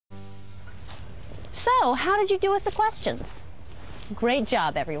So, how did you do with the questions? Great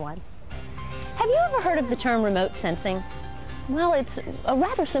job, everyone. Have you ever heard of the term remote sensing? Well, it's a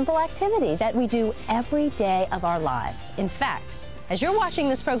rather simple activity that we do every day of our lives. In fact, as you're watching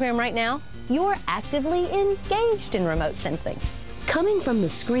this program right now, you're actively engaged in remote sensing. Coming from the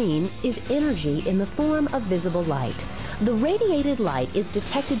screen is energy in the form of visible light. The radiated light is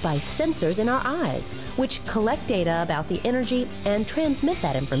detected by sensors in our eyes, which collect data about the energy and transmit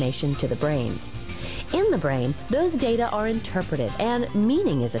that information to the brain. In the brain, those data are interpreted and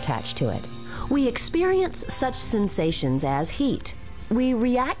meaning is attached to it. We experience such sensations as heat. We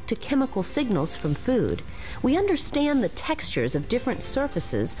react to chemical signals from food. We understand the textures of different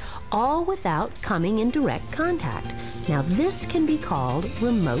surfaces, all without coming in direct contact. Now, this can be called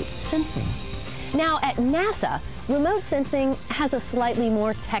remote sensing. Now, at NASA, remote sensing has a slightly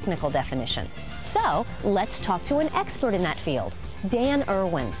more technical definition. So, let's talk to an expert in that field, Dan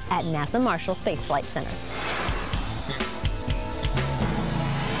Irwin at NASA Marshall Space Flight Center.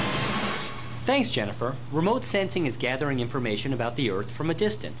 Thanks, Jennifer. Remote sensing is gathering information about the Earth from a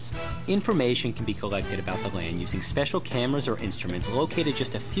distance. Information can be collected about the land using special cameras or instruments located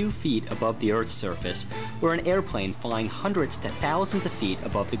just a few feet above the Earth's surface, or an airplane flying hundreds to thousands of feet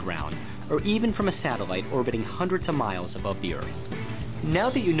above the ground, or even from a satellite orbiting hundreds of miles above the Earth.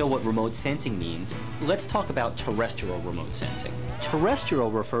 Now that you know what remote sensing means, let's talk about terrestrial remote sensing. Terrestrial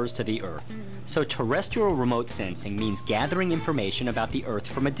refers to the Earth, so terrestrial remote sensing means gathering information about the Earth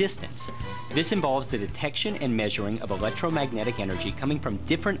from a distance. This involves the detection and measuring of electromagnetic energy coming from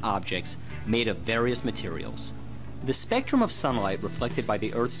different objects made of various materials. The spectrum of sunlight reflected by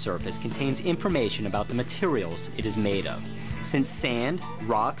the Earth's surface contains information about the materials it is made of. Since sand,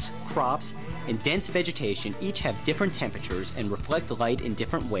 rocks, crops, and dense vegetation each have different temperatures and reflect light in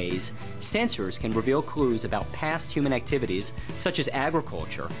different ways, sensors can reveal clues about past human activities, such as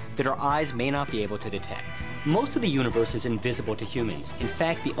agriculture, that our eyes may not be able to detect. Most of the universe is invisible to humans. In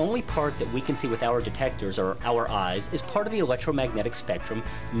fact, the only part that we can see with our detectors, or our eyes, is part of the electromagnetic spectrum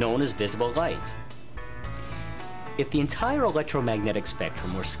known as visible light. If the entire electromagnetic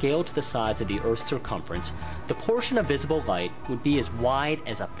spectrum were scaled to the size of the Earth's circumference, the portion of visible light would be as wide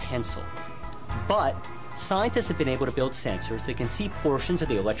as a pencil. But scientists have been able to build sensors that can see portions of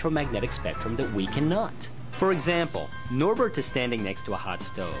the electromagnetic spectrum that we cannot. For example, Norbert is standing next to a hot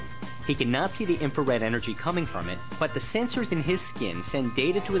stove. He cannot see the infrared energy coming from it, but the sensors in his skin send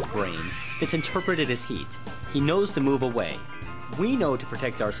data to his brain that's interpreted as heat. He knows to move away. We know to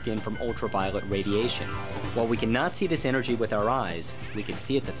protect our skin from ultraviolet radiation. While we cannot see this energy with our eyes, we can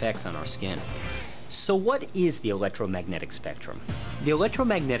see its effects on our skin. So what is the electromagnetic spectrum? The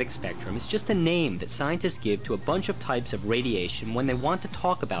electromagnetic spectrum is just a name that scientists give to a bunch of types of radiation when they want to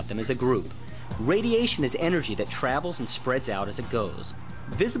talk about them as a group. Radiation is energy that travels and spreads out as it goes.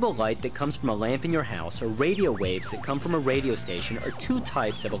 Visible light that comes from a lamp in your house or radio waves that come from a radio station are two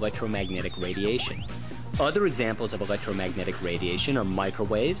types of electromagnetic radiation. Other examples of electromagnetic radiation are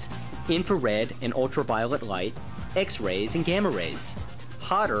microwaves, infrared and ultraviolet light, X-rays, and gamma rays.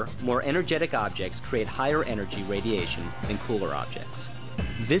 Hotter, more energetic objects create higher energy radiation than cooler objects.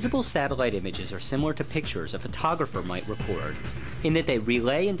 Visible satellite images are similar to pictures a photographer might record, in that they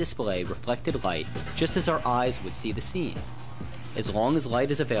relay and display reflected light just as our eyes would see the scene. As long as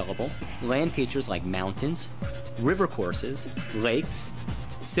light is available, land features like mountains, river courses, lakes,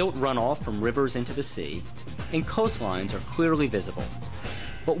 silt runoff from rivers into the sea, and coastlines are clearly visible.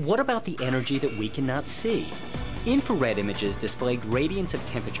 But what about the energy that we cannot see? Infrared images display gradients of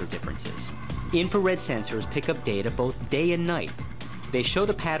temperature differences. Infrared sensors pick up data both day and night. They show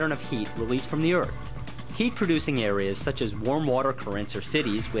the pattern of heat released from the Earth. Heat-producing areas such as warm water currents or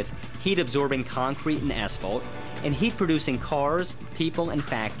cities with heat-absorbing concrete and asphalt, and heat-producing cars, people, and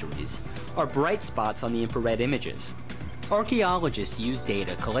factories are bright spots on the infrared images. Archaeologists use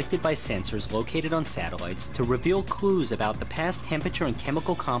data collected by sensors located on satellites to reveal clues about the past temperature and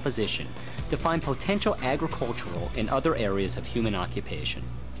chemical composition to find potential agricultural and other areas of human occupation.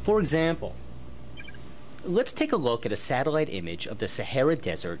 For example, let's take a look at a satellite image of the Sahara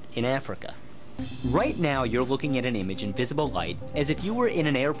Desert in Africa. Right now, you're looking at an image in visible light as if you were in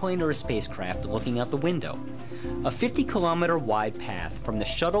an airplane or a spacecraft looking out the window. A 50-kilometer wide path from the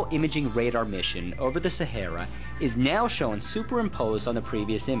Shuttle Imaging Radar mission over the Sahara is now shown superimposed on the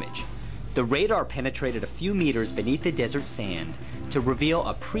previous image. The radar penetrated a few meters beneath the desert sand to reveal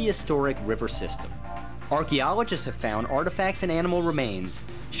a prehistoric river system. Archaeologists have found artifacts and animal remains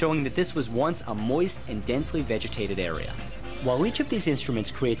showing that this was once a moist and densely vegetated area. While each of these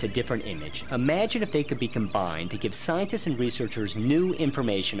instruments creates a different image, imagine if they could be combined to give scientists and researchers new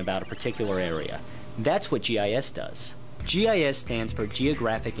information about a particular area. That's what GIS does. GIS stands for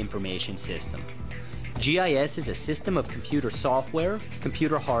Geographic Information System. GIS is a system of computer software,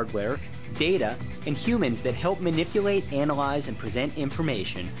 computer hardware, data, and humans that help manipulate, analyze, and present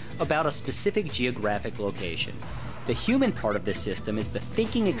information about a specific geographic location. The human part of this system is the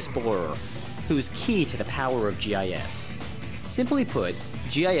thinking explorer, who's key to the power of GIS. Simply put,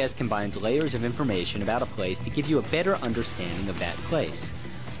 GIS combines layers of information about a place to give you a better understanding of that place.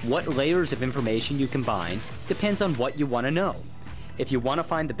 What layers of information you combine depends on what you want to know. If you want to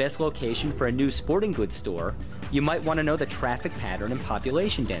find the best location for a new sporting goods store, you might want to know the traffic pattern and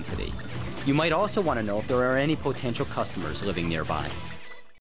population density. You might also want to know if there are any potential customers living nearby.